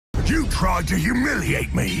You tried to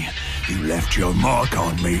humiliate me. You left your mark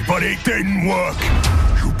on me, but it didn't work.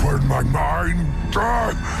 You burned my mind.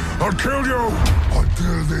 I'll kill you.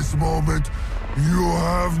 Until this moment, you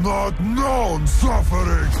have not known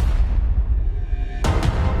suffering.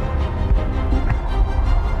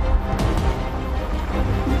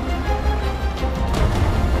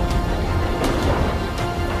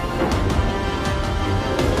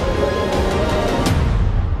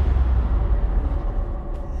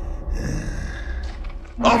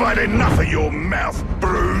 I've had enough of your mouth,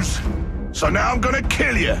 Bruce. So now I'm gonna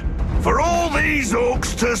kill you, for all these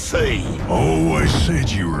orcs to see. Always said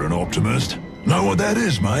you were an optimist. Know what that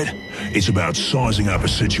is, mate? It's about sizing up a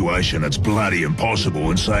situation that's bloody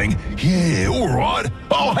impossible and saying, yeah, all right,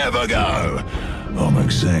 I'll have a go. I'm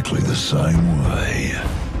exactly the same way.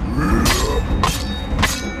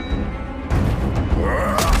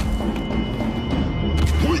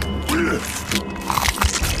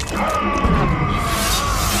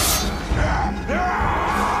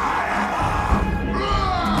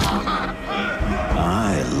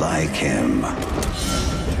 I like him.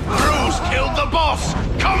 Bruce killed the boss!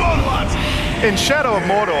 Come on, lads! In Shadow of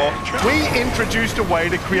Mordor, we introduced a way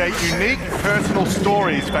to create unique personal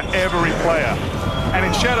stories for every player. And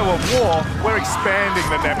in Shadow of War, we're expanding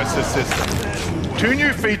the Nemesis system. Two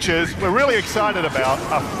new features we're really excited about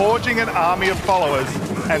are forging an army of followers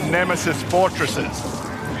and Nemesis fortresses.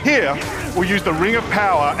 Here, we'll use the Ring of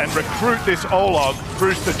Power and recruit this Olog,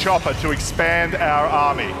 Bruce the Chopper, to expand our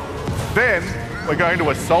army. Then, we're going to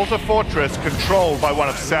assault a fortress controlled by one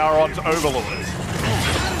of Sauron's overlords.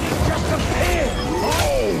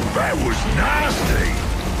 Oh, that was nasty!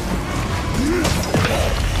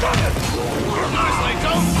 Nicely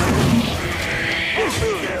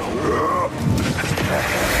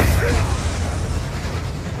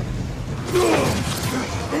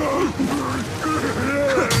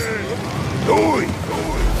Oi!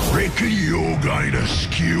 Reckon you're going to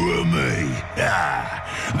skewer me?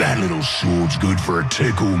 That little sword's good for a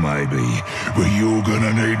tickle, maybe. But you're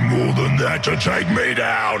gonna need more than that to take me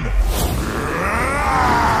down.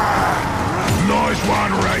 Nice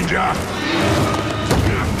one, Ranger.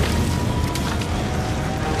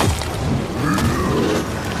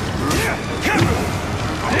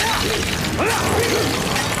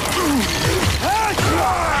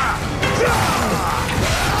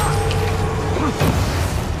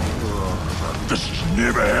 This has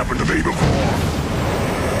never happened to me before.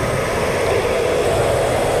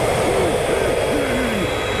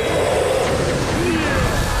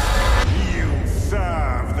 You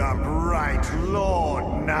serve the Bright Lord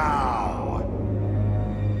now.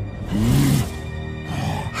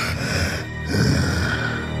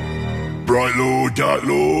 Bright Lord, Dark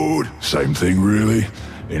Lord, same thing really.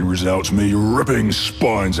 End result's me ripping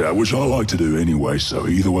spines out, which I like to do anyway, so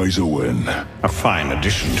either way's a win. A fine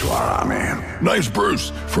addition to our army. Name's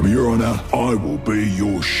Bruce. From here on out, I will be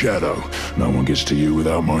your shadow. No one gets to you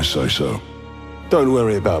without my say-so. Don't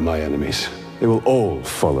worry about my enemies. They will all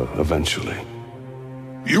follow eventually.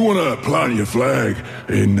 You want to plant your flag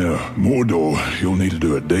in Mordor, you'll need to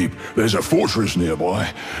do it deep. There's a fortress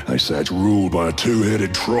nearby. They say it's ruled by a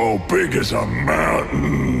two-headed troll big as a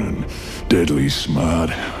mountain and deadly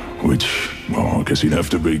smart, which, well, I guess he'd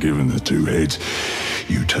have to be given the two heads.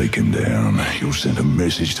 You take him down, you'll send a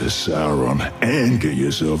message to Sauron and get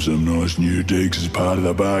yourself some nice new digs as part of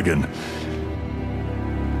the bargain.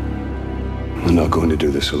 We're not going to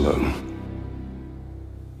do this alone.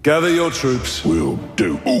 Gather your troops. Will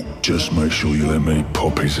do. Oh, just make sure you let me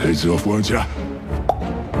pop his heads off, won't ya?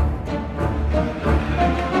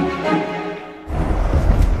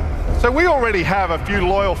 So we already have a few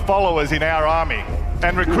loyal followers in our army,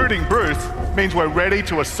 and recruiting Bruce means we're ready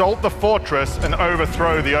to assault the fortress and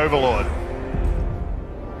overthrow the Overlord.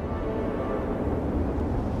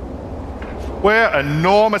 We're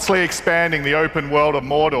enormously expanding the open world of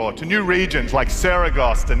Mordor to new regions like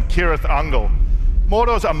Saragost and Cirith Ungol.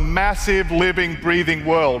 Mordor's a massive, living, breathing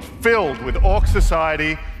world filled with orc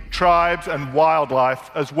society, tribes and wildlife,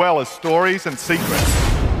 as well as stories and secrets.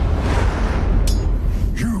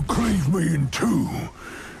 You cleaved me in two.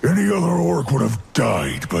 Any other orc would have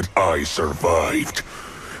died, but I survived.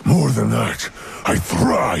 More than that, I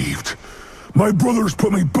thrived. My brothers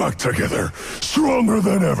put me back together, stronger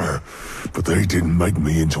than ever. But they didn't make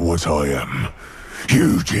me into what I am.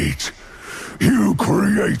 You did. You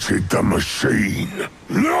created the machine.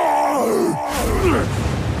 No! So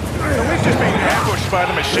we've just been ambushed by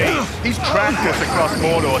the machine. He's tracked us across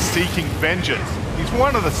Mordor seeking vengeance. He's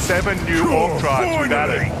one of the 7 new orc tribes we've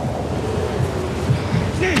added.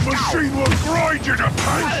 The machine will grind you to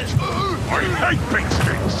paste! I hate big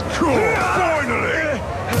sticks! Cool,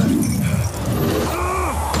 finally!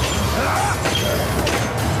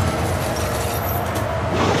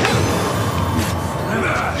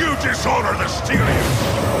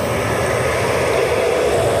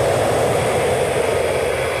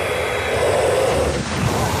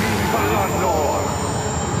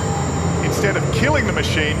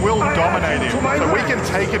 machine, we'll dominate him, so we can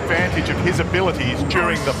take advantage of his abilities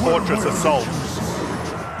during the fortress assault.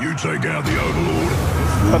 You take out the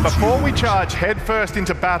Overlord. But before we charge headfirst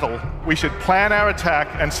into battle, we should plan our attack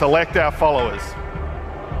and select our followers.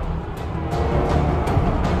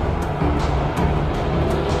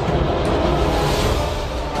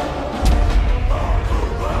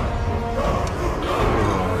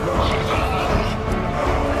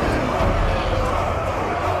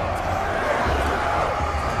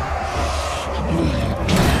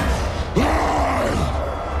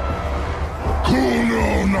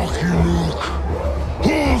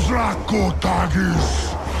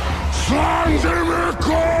 Tagis!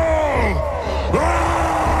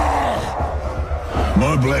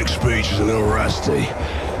 My black speech is a little rusty.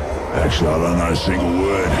 Actually, I don't know a single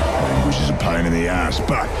word, which is a pain in the ass,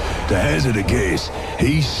 but to hazard a guess,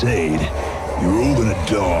 he said you're all gonna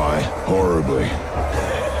die horribly.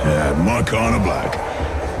 My kind of black.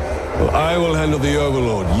 Well, I will handle the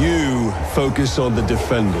Overlord. You focus on the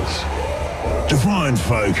defenders. Define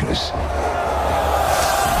focus.